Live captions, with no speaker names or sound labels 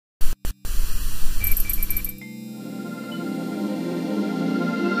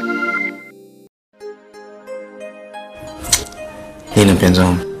Lina mpenzi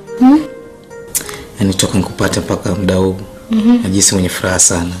wangu. Yaani toka nikupata mpaka muda huu. Najisi mwenye furaha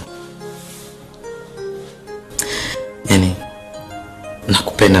sana. Yaani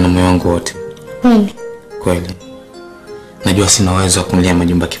nakupenda na moyo wangu wote. Kweli. Najua sina uwezo wa kumlia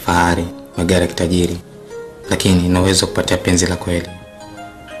majumba kifahari, magari ya kitajiri. Lakini nina uwezo kupatia penzi la kweli.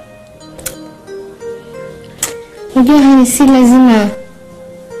 Unajua hani si lazima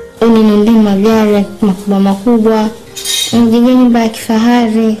uninunulie magari makubwa makubwa, unijengee nyumba ya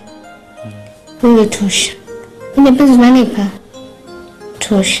kifahari. Wewe tosha. Ile pesa unanipa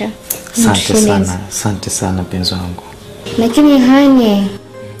tosha. Asante sana penzi wangu. Lakini hani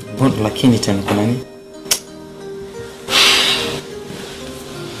lakini tena kuna nini?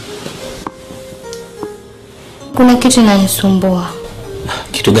 Kuna kitu kinanisumbua.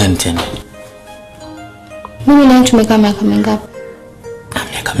 Kitu gani tena? Mimi na tumekaa miaka mingapi?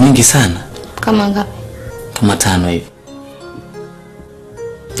 Miaka mingi sana. Kama ngapi? Kama 5 hivi.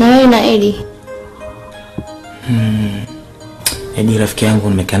 Na wewe na Eddie? Eddie rafiki yangu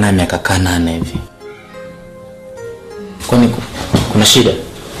nimekaa naye miaka 8 hivi. Kwani kuna shida?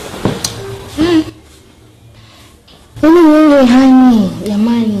 Wewe hani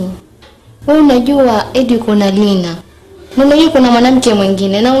jamani. Wewe unajua Eddie kuna Lina. Na unajua kuna mwanamke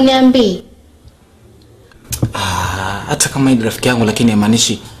mwingine na uniambii. Hata kama Eddie rafiki yangu lakini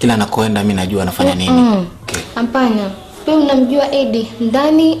haimaanishi kila anakoenda mimi najua anafanya nini. Hapana. Okay. Wewe unamjua Eddie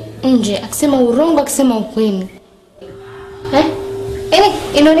ndani nje, akisema urongo akisema ukweli.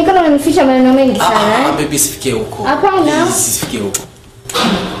 Inaonekana unanificha maneno mengi sana. Baby sifikie huko. Hapana. Sifikie huko.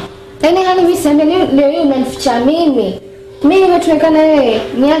 Hani mimi sasa leo unanificha mimi. Mimi nimetumekana wewe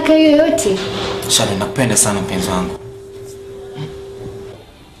miaka hiyo yote. Shade, nakupenda sana mpenzi wangu.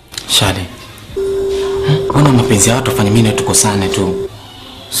 Shade. Mbona mapenzi ya watu fanya mimi na tukosane tu?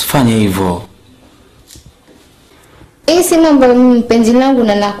 Usifanye hivyo. Si mambo mpenzi langu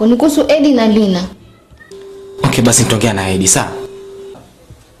na lako, ni kuhusu Eddie na Lina. Okay, basi nitaongea na Eddie, sawa?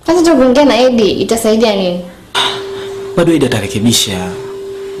 Sasa tukiongea na Eddie itasaidia nini? Bado Eddie atarekebisha.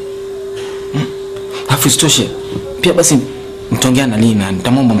 Alafu isitoshe, pia basi nitaongea na Lina,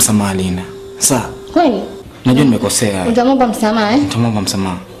 nitamwomba msamaha Lina. Sawa? Kwani? Najua nimekosea. Utamwomba msamaha Nitamwomba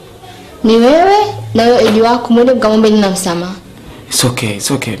msamaha. Ni wewe na wewe Eddie wako mwende mkamwombe Lina msamaha.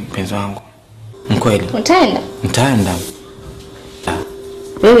 It's okay mpenzi wangu. Mkweli. Utaenda? Nitaenda.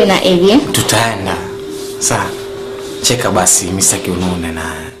 Wewe na Eddie? Tutaenda. Sawa. Cheka basi, mimi sitaki unaone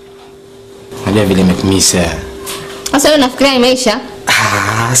na. Najua vile nimekumisa. Sasa wewe unafikiria maisha?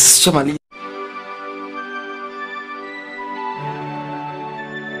 Sio mali.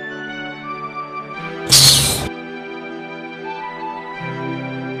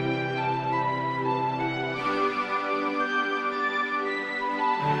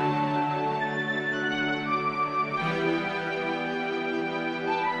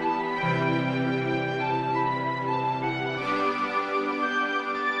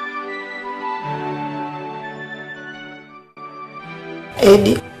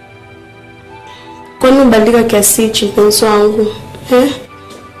 Eddie, kwani ubadilika kiasi hichi mpenzi wangu?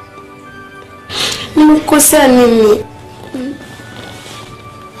 Nimekukosea nini?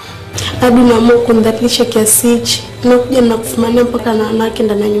 Hadi unaamua kunidhalilisha kiasi hichi. Nakuja nakufumania mpaka na wanawake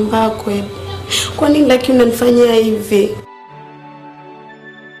ndani ya nyumba yako Eddie. Kwa nini lakini unanifanyia hivi?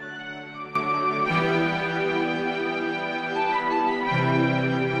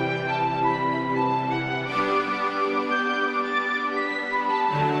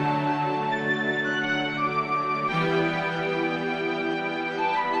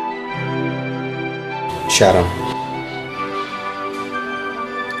 Sharon.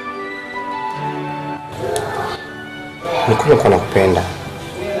 Nikuwa kwa nakupenda.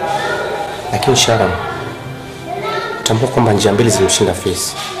 Lakini Sharon, tambua kwamba njia mbili zimshinda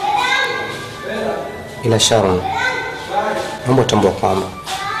fisi. Ila Sharon, naomba utambue kwamba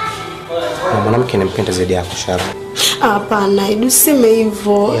na mwanamke anampenda zaidi yako Sharon. Hapana, usiseme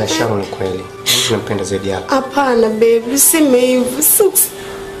hivyo. Ya Sharon, ni kweli. Nampenda zaidi yako. Hapana babe, usiseme hivyo.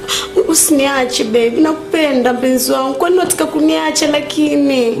 Usiniache babe, nakupenda mpenzi wangu. Kwani unataka kuniacha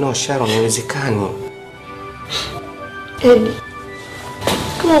lakini? No Sharon, haiwezekani. Eddie,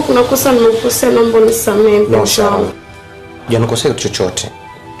 kama kuna kosa nimekosea naomba unisamehe mpenzi wangu. Hujanikosea kitu chochote.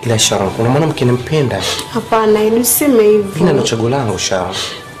 Ila Sharon, kuna mwanamke nampenda. Hapana, Eddie, usiseme hivyo. Mimi ndo chaguo langu Sharon.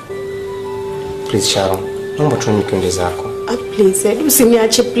 Please Sharon, naomba tuende kwende zako. Please Eddie,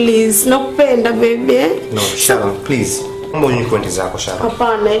 usiniache please. Nakupenda baby. No Sharon, please. Naomba unyanyuke uende zako Sharon.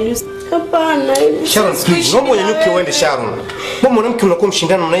 Hapana Eddie. Hapana Eddie. Sharon, please. Naomba unyanyuke uende Sharon. Mbona mwanamke unakuwa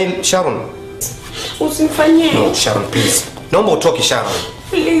mshindano na yeye Sharon? Usinifanyie. No Sharon, please. Naomba utoke Sharon.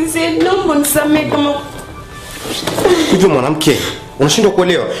 Please Eddie, naomba nisamehe kama hivyo mwanamke Unashindwa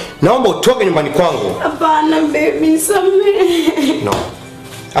kuelewa. Naomba utoke nyumbani kwangu. Hapana baby, samehe. No.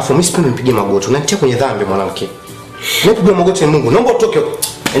 Afu mimi sipendi nipige magoti. Unanitia kwenye dhambi mwanamke. Nipigie magoti ni Mungu. Naomba utoke.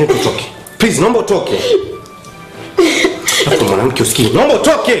 Yaani utoke. Please, naomba utoke. Afu mwanamke usikie. Naomba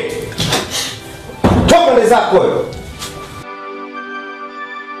utoke. Toka mbele zako wewe.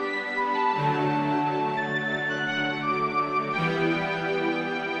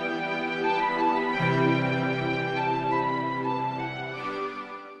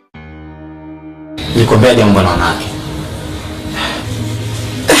 Nikwambia jambo na wanawake.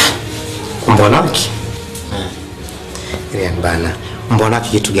 Mbwanaki? Rian bana. Mbwanaki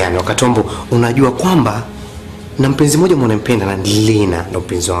kitu gani? Wakati ambapo unajua kwamba na mpenzi mmoja mwanempenda na Lina ndo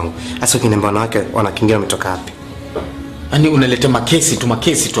mpenzi wangu. Sasa ukiniambia wanawake wanakiingia wametoka wapi? Yaani unaleta makesi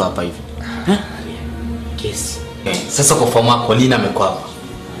tu hapa hivi. Kesi. Sasa kwa fahamu yako Lina amekuwa hapa.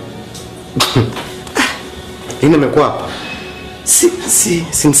 Lina amekuwa hapa.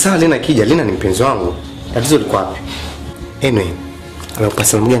 Si sawa Lina akija. Lina ni mpenzi wangu. Tatizo liko wapi? Anyway, amekupa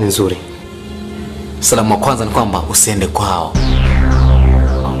salamu gani nzuri? Salamu ya kwanza ni kwamba usiende kwao.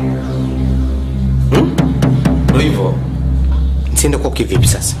 Hivyo. Nisiende kwao kivipi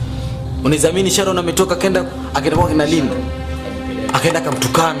sasa? Unizamini Sharon ametoka akaenda kwa kina Lina. Akaenda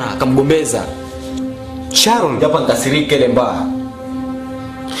akamtukana, akamgombeza. Sharon hapa nikasirika ile mbaya.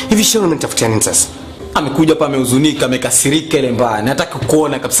 Hivi Sharon ametafutia nini sasa? Amekuja hapa amehuzunika, amekasirika ile mbaya. Nataka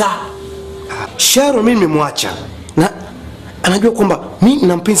kukuona kabisa. Sharon mimi nimemwacha. Na anajua kwamba mimi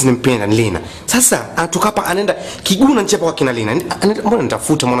na mpenzi nimpenda ni Lina. Sasa anatoka hapa anaenda Kiguna nchapa kwa kina Lina. Mbona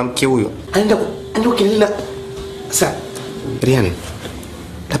nitafuta mwanamke huyo? Anaenda kwa kina Lina. Sasa Rian,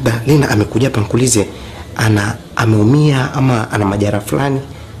 labda Lina amekuja hapa nikuulize ameumia ama ana majeraha fulani?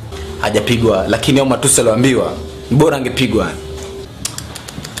 Hajapigwa, lakini au matusi aliambiwa bora angepigwa.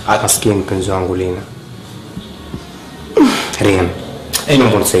 Akasikia mpenzi wangu Lina. Rian,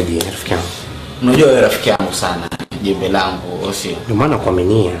 naomba unisaidie rafiki yangu. Unajua wewe rafiki yangu sana, jembe langu, sio? Ndio maana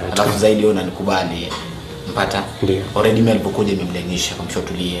kuaminia. Alafu zaidi wewe unanikubali. Mpata? Ndio. Already mimi alipokuja nimemlengisha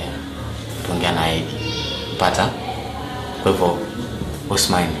kumshotulia. Tuongea naye. Mpata? Kwa hivyo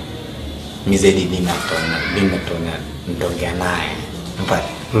Osman mimi zaidi nitaongea naye. Mpata?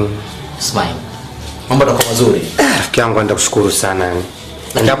 Osman. Mambo yako mazuri. Rafiki yangu naenda kushukuru sana yani.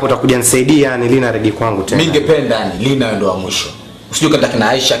 Endapo utakuja nisaidia ni Lina redi kwangu tena. Mimi ningependa ni Lina ndo wa mwisho. Usijue kanda kina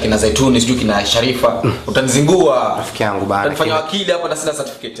Aisha, kina Zaituni, usijue kina Sharifa. Utanizingua. Rafiki yangu bana. Utanifanya wakili hapa na sina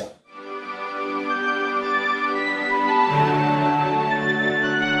certificate.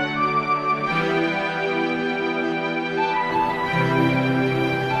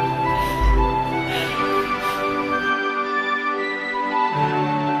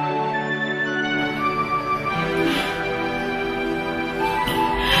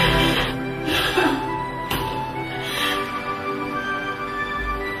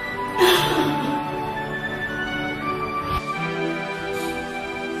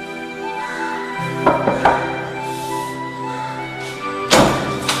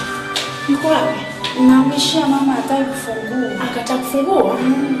 Namwishia mama hataki kufungua. Akataka kufungua?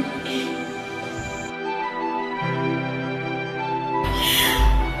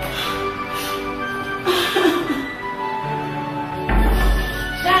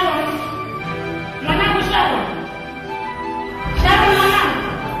 Sharon. Mwanangu Sharon. Sharon mwanangu.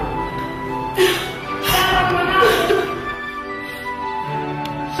 Sharon mwanangu.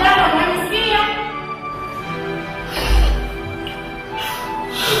 Sharon unanisikia?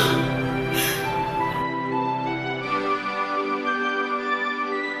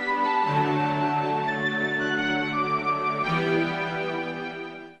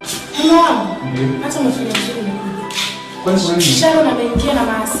 Hata umefanya vizuri umekuja. Kwani Sharon ameingia na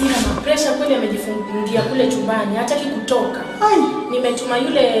mahasira na pressure kweli amejifungia kule chumbani, hataki kutoka. Nimetuma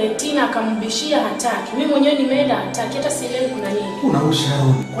yule Tina akambishia hataki. Mimi mwenyewe nimeenda hataki, hata sielewi kuna nini. Una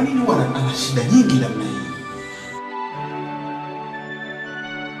Sharon. Kwa nini huwa ana shida nyingi namna hii?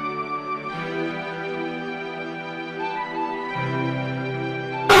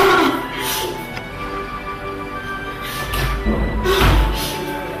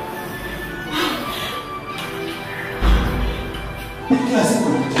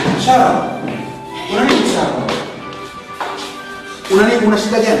 Sharon. Una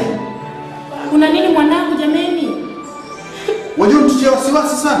shida gani? Kuna nini mwanangu jameni? Wajua mtutia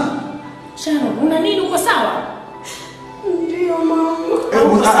wasiwasi sana. Sharon, una nini uko sawa? Ndio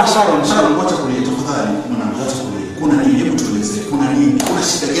mama. Sharon, wacha kulia tafadhali. Mwanangu acha kulia. Kuna nini? Hebu tueleze. Kuna nini? Kuna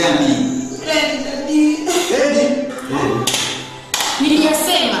shida gani? Edi.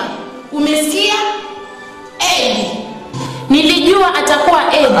 Nilisema, umesikia? Edi. Nilijua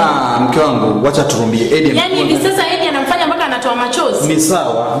atakuwa Edi. Mke wangu, wacha turumbie Eddie. Yaani hivi sasa Eddie anamfanya mpaka anatoa machozi. Ni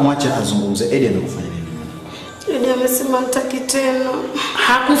sawa, mwache azungumze. Eddie amekufanya nini? Eddie amesema hataki tena.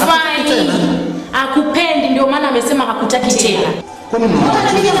 Hakufai. Hakupendi ndio maana amesema hakutaki tena. Kwa nini?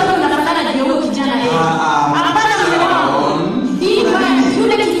 Unafanana na yule kijana yeye. Anapata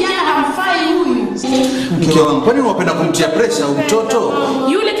yule kijana hamfai huyu. Mke wangu, kwa nini unapenda kumtia pressure mtoto?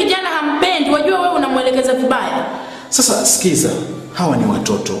 Yule kijana hampendi, wajua wewe unamuelekeza vibaya. Sasa sikiza, hawa ni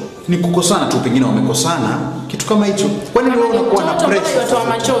watoto. Ni kukosana tu, pengine wamekosana, kitu kama hicho. Kwa nini wewe unakuwa na pressure? Watoa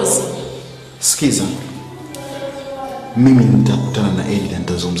machozi. Sikiza. Mimi nitakutana na Eddie na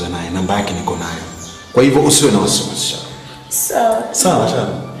nitazungumza naye, namba yake niko nayo. Kwa hivyo usiwe na wasiwasi. Sawa. Sawa.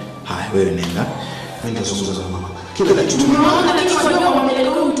 Haya, wewe nenda. Mimi nitazungumza na mama. Kila kitu. Unaona kama kwa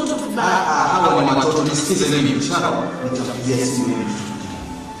wameleleka mtoto vibaya. Hawa ni watoto, nisikize mimi. Sawa. Nitakupigia simu mimi.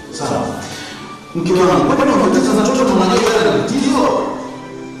 Sawa. Mke wangu, kwa nini unataka watoto tunajua wewe ndio?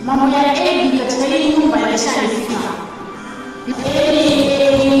 Mambo ya Eddie katika hii nyumba yashanifika.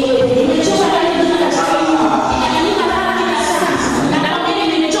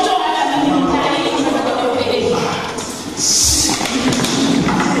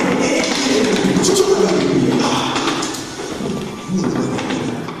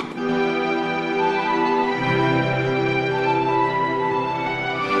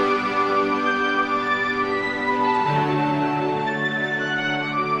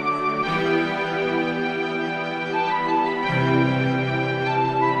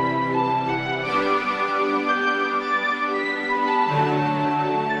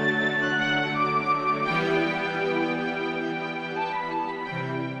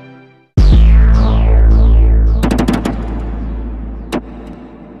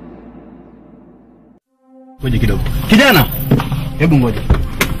 Ngoja kidogo. Kijana, hebu ngoja.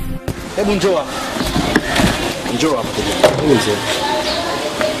 Hebu njoo hapa. Njoo hapa kijana.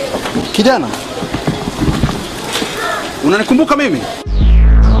 Kijana. Unanikumbuka mimi?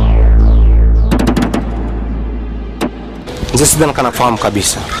 Mzee sidhani kana fahamu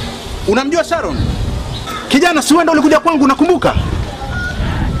kabisa. Unamjua Sharon? Kijana, si wewe ndio ulikuja kwangu, unakumbuka?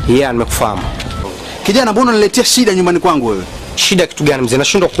 Yeah, nimekufahamu. Kijana, mbona unaniletea shida nyumbani kwangu wewe? Shida kitu gani mzee?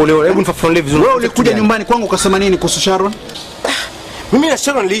 Nashindwa kuelewa. Hebu nifafanulie vizuri. Wewe ulikuja nyumbani kwangu ukasema nini kuhusu Sharon? Mimi na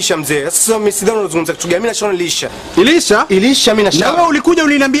Sharon liisha mzee. Sasa mimi sidhani unazungumza kitu gani. Mimi na Sharon liisha. Ilisha mimi na Sharon. Na wewe ulikuja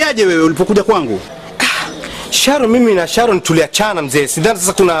uliniambiaje wewe ulipokuja kwangu? Sharon, mimi na Sharon tuliachana mzee. Sidhani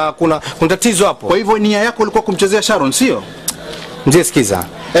sasa kuna tatizo hapo. Kwa hivyo nia yako ilikuwa kumchezea Sharon, sio? Mzee sikiza.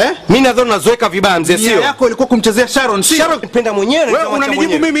 Mimi nadhani unazoeka vibaya mzee, sio? Nia yako ilikuwa kumchezea Sharon, sio? Sharon anapenda mwenyewe na wewe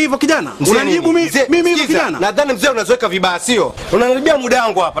unanijibu mimi hivyo kijana? Unanijibu mimi hivyo kijana? Nadhani mzee unazoeka vibaya, sio? Unanaribia muda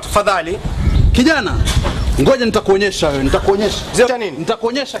wangu hapa, tafadhali. Kijana, ngoja nitakuonyesha wewe, nitakuonyesha. Mzee nini?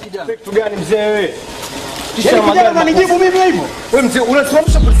 Nitakuonyesha kijana. Kitu gani mzee wewe? Kisha kijana unanijibu mimi hivyo? Wewe mzee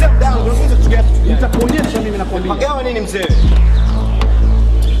unasimamisha polisi muda wangu, unafunza kitu gani? Nitakuonyesha mimi nakwambia. Magawa nini mzee?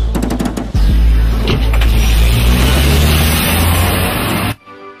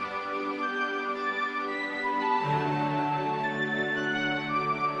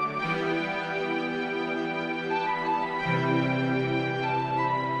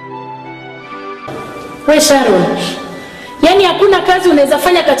 We Sharon, yani hakuna kazi unaweza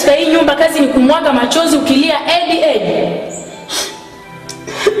fanya katika hii nyumba, kazi ni kumwaga machozi ukilia Eddie.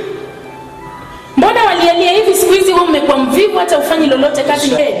 Mbona walialia hivi siku hizi wewe umekuwa mvivu hata ufanyi lolote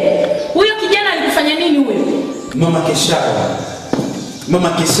kazi Eddie? Huyo kijana alikufanya nini wewe? Mama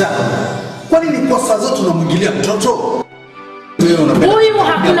Keshara. Kwa nini kwa saa zote unamwingilia mtoto? Huyu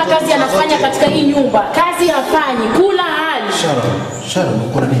hakuna kazi anafanya katika hii nyumba. Kazi hafanyi, kula hali. Sharon,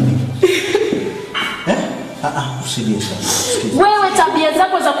 uko na nini? Usilie sana. Wewe tabia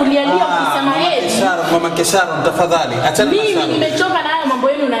zako za kulialia ukisema Eddie. Mama Keshara, tafadhali achana na Sharon. Mimi nimechoka na hayo mambo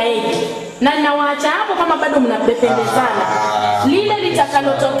yenu na Eddie. Na ninawaacha hapo kama bado mnapependezana. Lile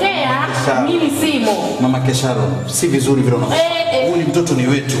litakalotokea mimi simo. Mama Keshara, si vizuri vile unafanya. Huyu ni mtoto ni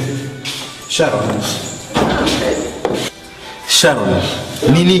wetu. Sharon,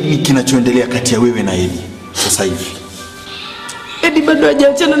 nini kinachoendelea kati ya wewe na Eddie sasa hivi? Eddie bado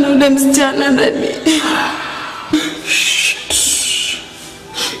hajaachana na yule msichana ndani.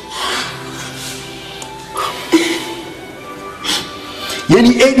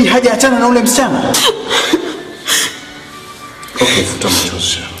 Yaani Eddie hajaachana na ule msichana? Okay, futa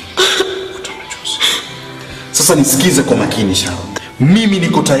machozi. Sasa nisikize kwa makini Sharon. Mimi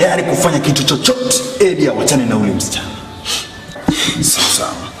niko tayari kufanya kitu chochote Eddie awachane na ule msichana. Sawa.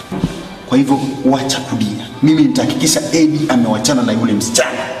 Kwa hivyo wacha kulia. Mimi nitahakikisha Eddie amewachana na yule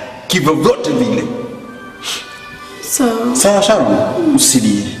msichana. Kivyovyote vile. Sawa Sharon,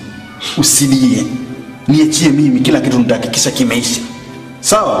 usilie. Niachie mimi, kila kitu nitahakikisha kimeisha.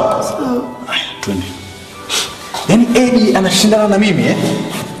 Sawa? Haya, twende. Yaani Eddie anashindana na mimi eh?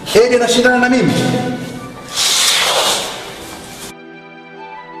 Eddie anashindana na mimi.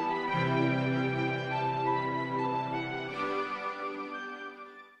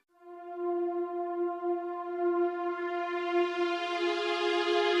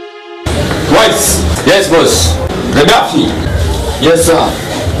 Twice. Yes, boss. Gaddafi. Yes, sir.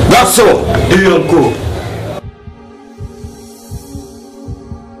 Gaso. Ndio mkuu.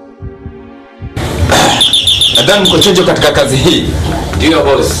 Nadhani mko chonjo katika kazi hii. Ndio,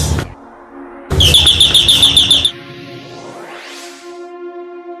 boss.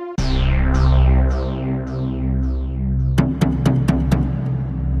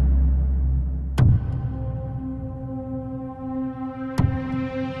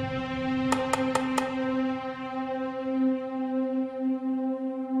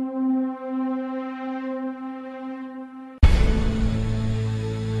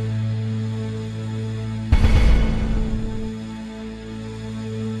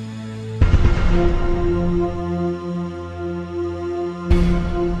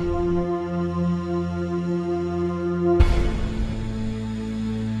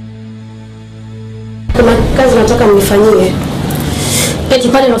 Kuna kazi nataka mnifanyie. Eti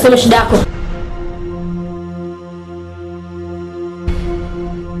pale unasema shida yako.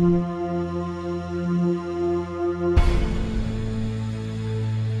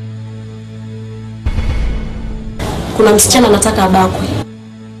 Kuna msichana nataka abakwe.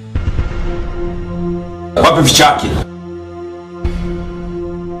 Wapi vichaki?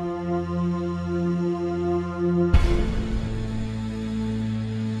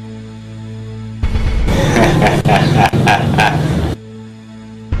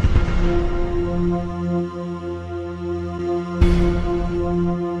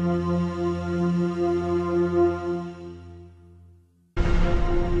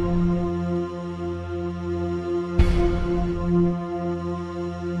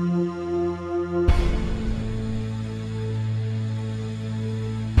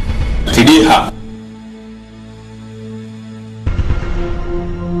 Fidiha.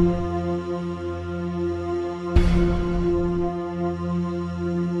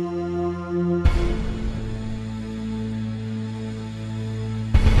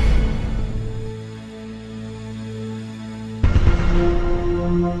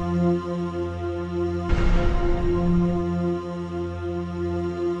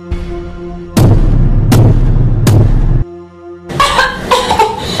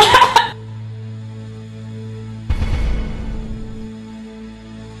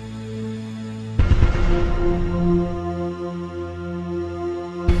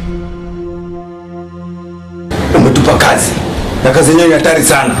 Umetupa kazi. Na kazi yenyewe ni hatari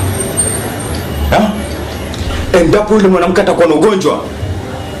sana. Ha? Endapo yule mwanamke atakuwa na ugonjwa,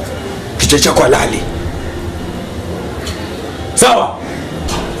 kichwa chako halali. Sawa?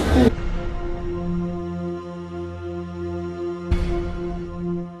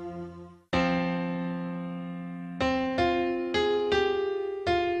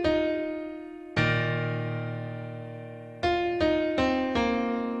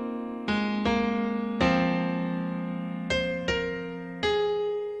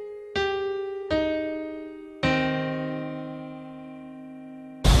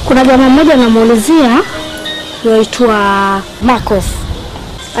 Kuna jamaa mmoja namuulizia yaitwa Marcos.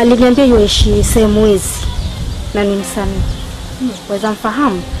 Aliniambia yuishi sehemu hizi na ni msanii. Waweza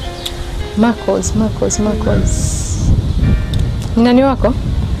mfahamu? Marcos. Ni nani wako?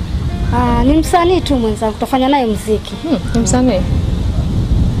 Ni msanii tu mwenzangu, tutafanya naye muziki. Ni msanii.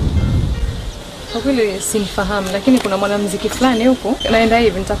 Kwa kweli simfahamu, lakini kuna mwanamuziki fulani huko. Naenda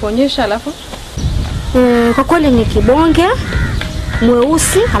hivi nitakuonyesha alafu. Kwa kweli ni kibonge,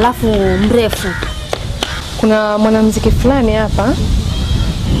 mweusi, alafu mrefu. Kuna mwanamuziki fulani hapa.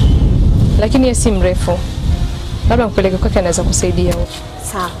 Lakini yeye si mrefu. Labda kupeleka kwake anaweza kusaidia huko.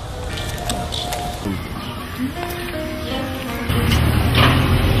 Sawa.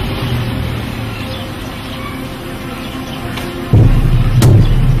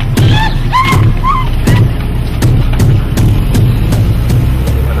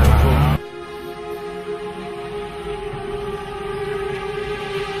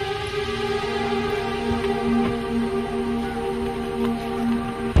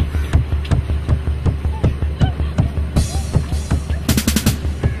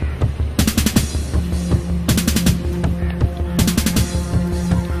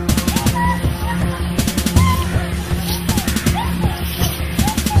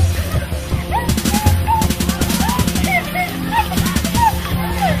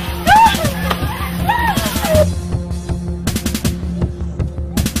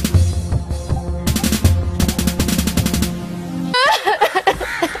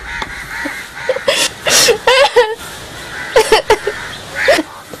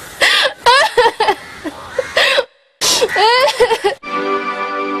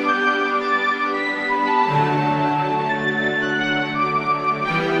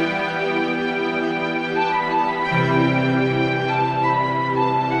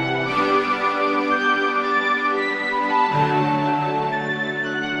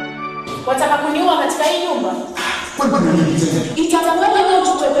 hii nyumba. Itakuwa wewe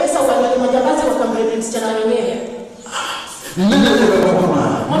uchukue pesa uwalipe majambazi wakamrejea msichana wenyewe.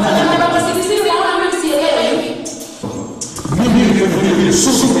 Mimi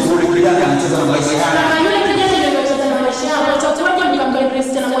susu vizuri kijana anacheza na maisha yake. Yule kijana ndio anacheza na maisha yake. Watoto wake mkamrejea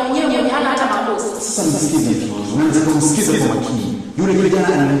msichana mwenyewe hana hata makosa. Sasa msikize tu. Unaweza kumsikiza kwa makini. Yule kijana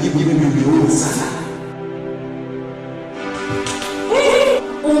ananijibu mimi mbioni sana.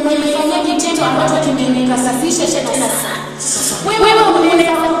 Umenifanyia kitendo ambacho kimenikasafisha tena sana. Wewe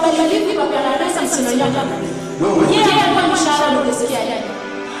unaenda kubadili vipi kwa pesa msinonya kama wewe? Yeye alikuwa mshahara unasikia yeye.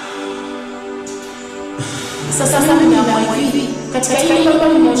 Sasa mimi nimeamua hivi katika hili mambo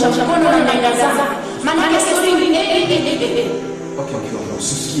nimeosha mkono na naenda zangu. Maana yake story ni Okay,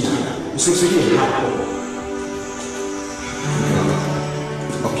 usikie hapo.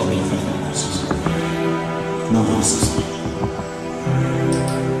 Okay, mimi nafanya sasa. Naomba sasa.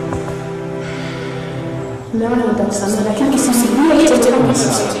 Naona nitakusamehe lakini usisimue hiyo tena kwa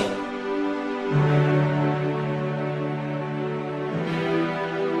sasa.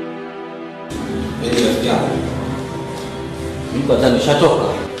 Mimi hata nishatoka.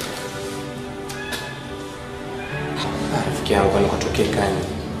 Rafiki yangu alikotokea kani.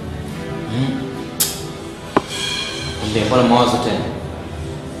 Ndio bora mawazo tena.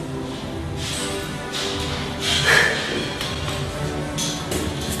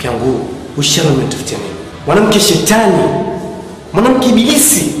 Rafiki yangu, ushara unatafutia nini? Mwanamke shetani. Mwanamke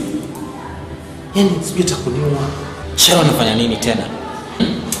ibilisi. Yaani sijui atakuniua. Sharon anafanya nini tena?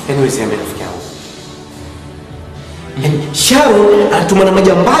 Yaani wewe sema rafiki yangu. Yaani Sharon anatuma na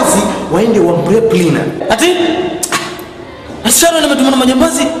majambazi waende wamrep Lina. Ati? Sharon ametuma na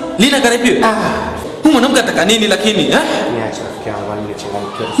majambazi Lina karipiwe. Huyu mwanamke ataka nini lakini, Niacha rafiki yangu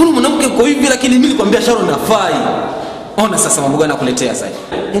nimechangamkia. Huyu mwanamke uko hivi lakini mimi nilikwambia Sharon hafai. Ona sasa mambo gani nakuletea sasa.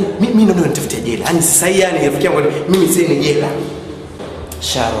 Yaani mimi ndio nitafutia jela. Yaani sasa yani rafiki yangu mimi sasa ni jela.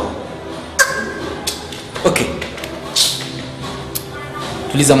 Sharon. Okay.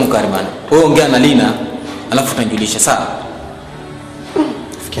 Tuliza mukari bana. Wewe ongea na Lina alafu utanijulisha sawa?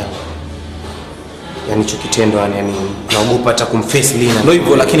 Rafiki yangu. Yaani hicho kitendo yani naogopa hata kumface Lina. Ndio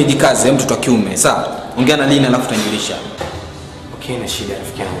hivyo lakini jikaze mtoto wa kiume sawa? Ongea na Lina alafu utanijulisha. Okay, na shida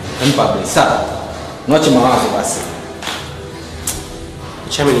rafiki yangu. Mpabli sawa? Mwache mawazo basi.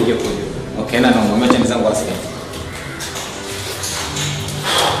 Chama ningie kule. Okay, na naomba mwache nizangu asili.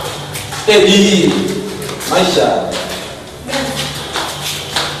 Hii maisha.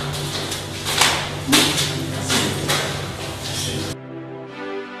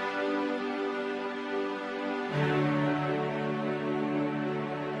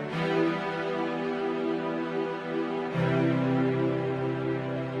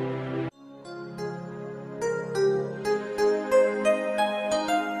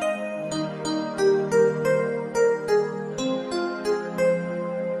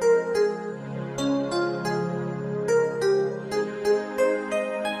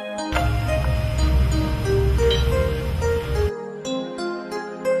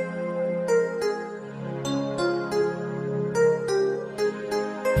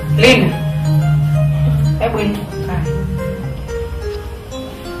 Lina. Hebu enda kukaa.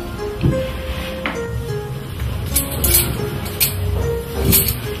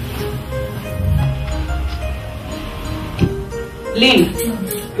 Lina,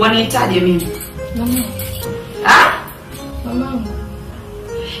 wanihitaje mimi? Mama. Mama.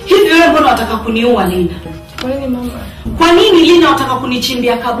 Hivi wewe mbona unataka kuniua Lina? Kwa nini mama? Kwa nini Lina unataka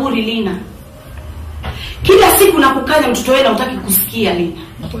kunichimbia kaburi Lina? Kila siku nakukanya mtoto wewe na hutaki kusikia Lina.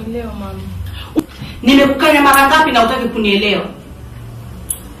 Kuelewa mama. Nimekukanya mara ngapi na hutaki kunielewa?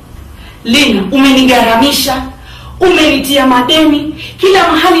 Lina, umenigaramisha, umenitia madeni,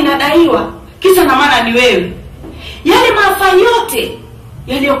 kila mahali nadaiwa, kisa na maana ni wewe. Yale maafa yote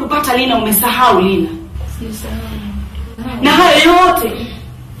yaliyokupata Lina umesahau Lina. Sisahau. Na hayo yote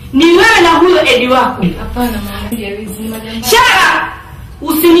ni wewe na huyo Edi wako. Hapana mama, ni majambazi. Shara!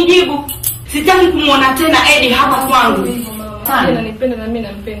 Usinijibu. Sitaki kumuona tena Edi hapa kwangu. Sana nipenda na mimi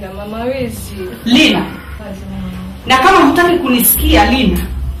nampenda mama hawezi. Lina. Na kama hutaki kunisikia Lina,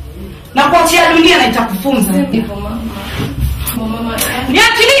 na kuachia dunia na itakufunza. Ndivyo mama. Mama.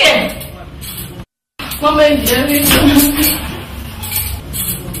 Niachilie. Mama hivi.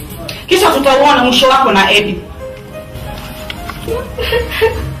 Kisha tutauona mwisho wako na Edi.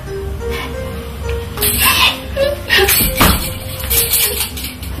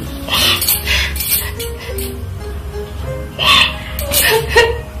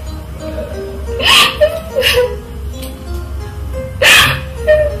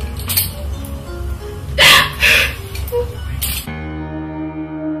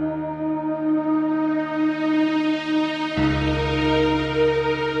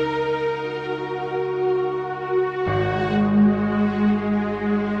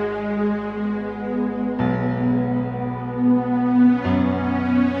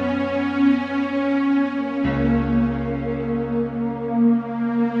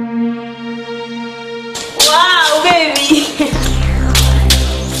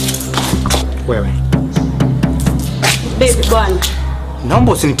 Wewe. Baby bwana.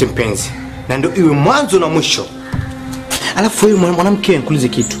 Naomba usinite mpenzi. Na ndio iwe mwanzo na mwisho. Alafu wewe mwanamke nikuulize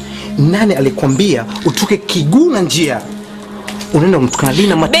kitu. Nani alikwambia utoke kiguu na njia? Unaenda kumtukana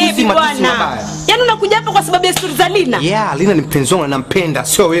Lina matusi mabaya. Yaani unakuja hapa kwa sababu ya story za Lina? Yeah, Lina ni mpenzi wangu na nampenda,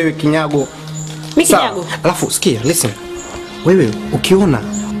 sio wewe kinyago. Mimi kinyago. Alafu sikia, listen. Wewe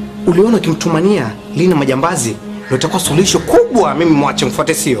uliona kimtumania Lina majambazi, ndio itakuwa suluhisho kubwa mimi mwache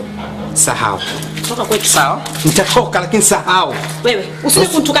mfuate sio? Sahau. Toka kwetu. Sawa? Nitatoka lakini sahau. Wewe, usije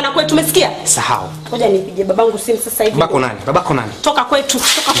kunitukana kwetu, umesikia? Sahau. Ngoja nipige babangu simu sasa hivi. Babako nani? Toka kwetu,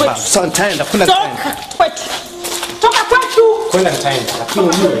 toka kwetu. Sawa, nitaenda kwenda. Toka kwetu. Toka kwetu. Kwenda nitaenda, lakini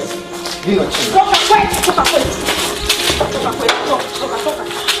ujue Lina chini. Toka kwetu, toka kwetu. Toka kwetu, toka.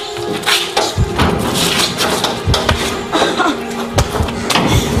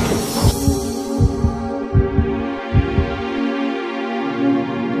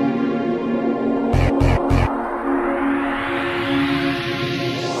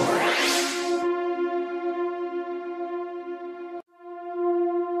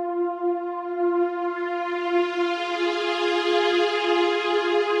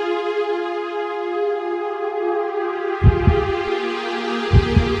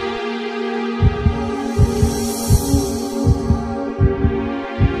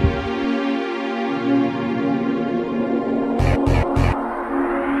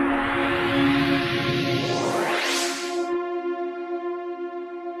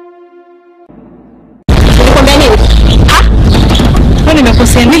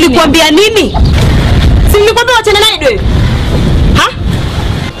 Nilikwambia nini? Si nilikwambia wachana naye wewe? Ha?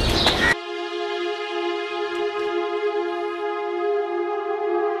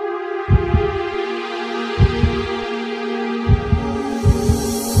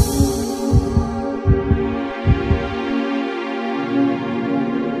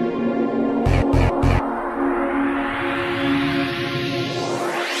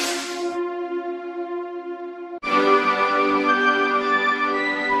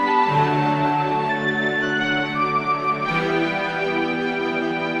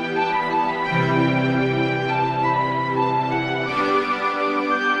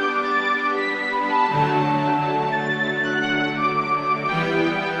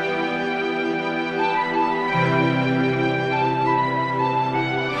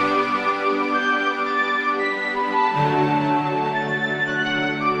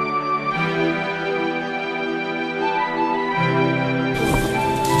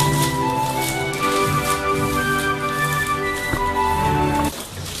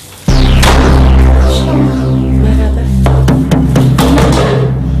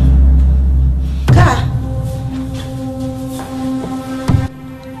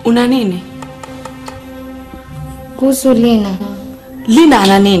 Una nini? Kuhusu Lina. Lina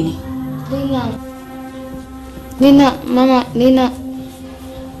ana nini? Mama, Lina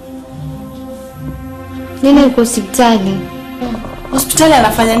yuko hospitali. Hospitali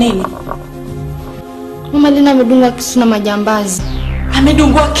anafanya nini? Mama, Lina amedungwa kisu na majambazi.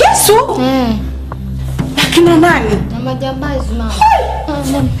 Amedungwa kisu? Lakini nani? Na majambazi mama.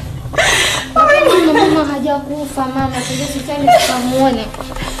 Mama hajakufa mama, twende hospitali tukamuone.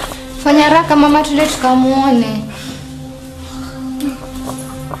 Fanya haraka mama, twende tukamuone.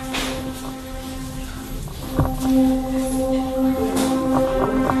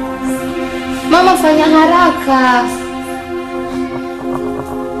 Mama, fanya haraka.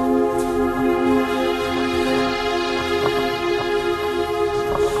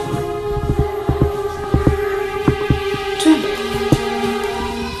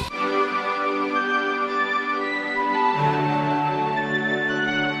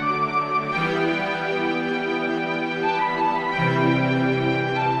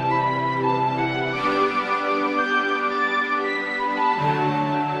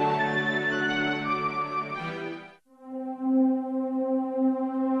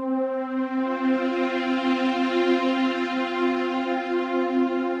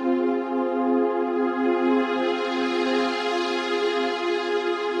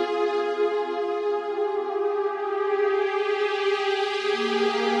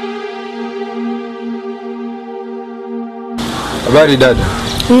 Habari dada.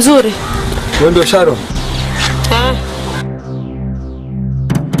 Nzuri. Wewe ndio Sharon?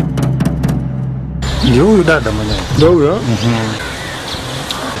 Ndio huyu dada mwenyewe. Ndio huyo?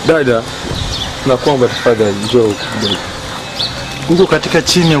 Dada, nakuomba tafadhali njoo kidogo. Uko katika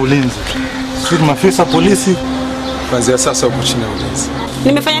chini ya ulinzi. Sisi maafisa polisi kuanzia sasa uko chini ya ulinzi.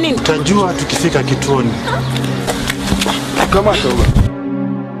 Nimefanya nini? Tutajua tukifika kituoni. Kama toba.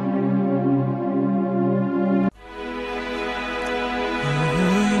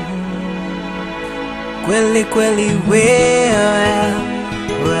 kweli kweli wewe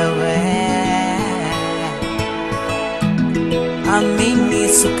amini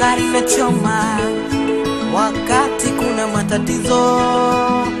sukari na choma wakati kuna matatizo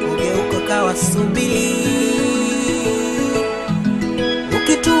ugeuka kawa subiri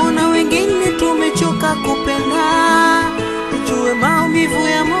ukituona wengine tumechoka kupenda ujue maumivu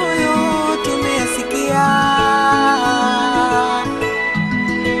ya moyo tumeyasikia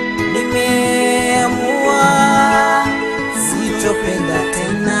nimeamua sitopenda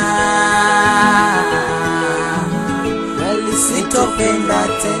tena kweli sitopenda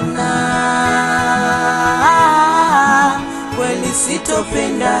tena kweli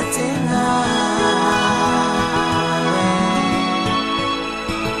sitopenda tena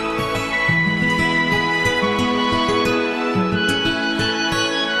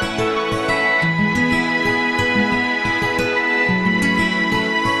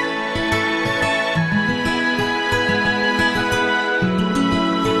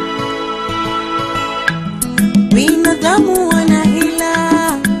binadamu wana hila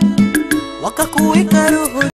wakakuweka roho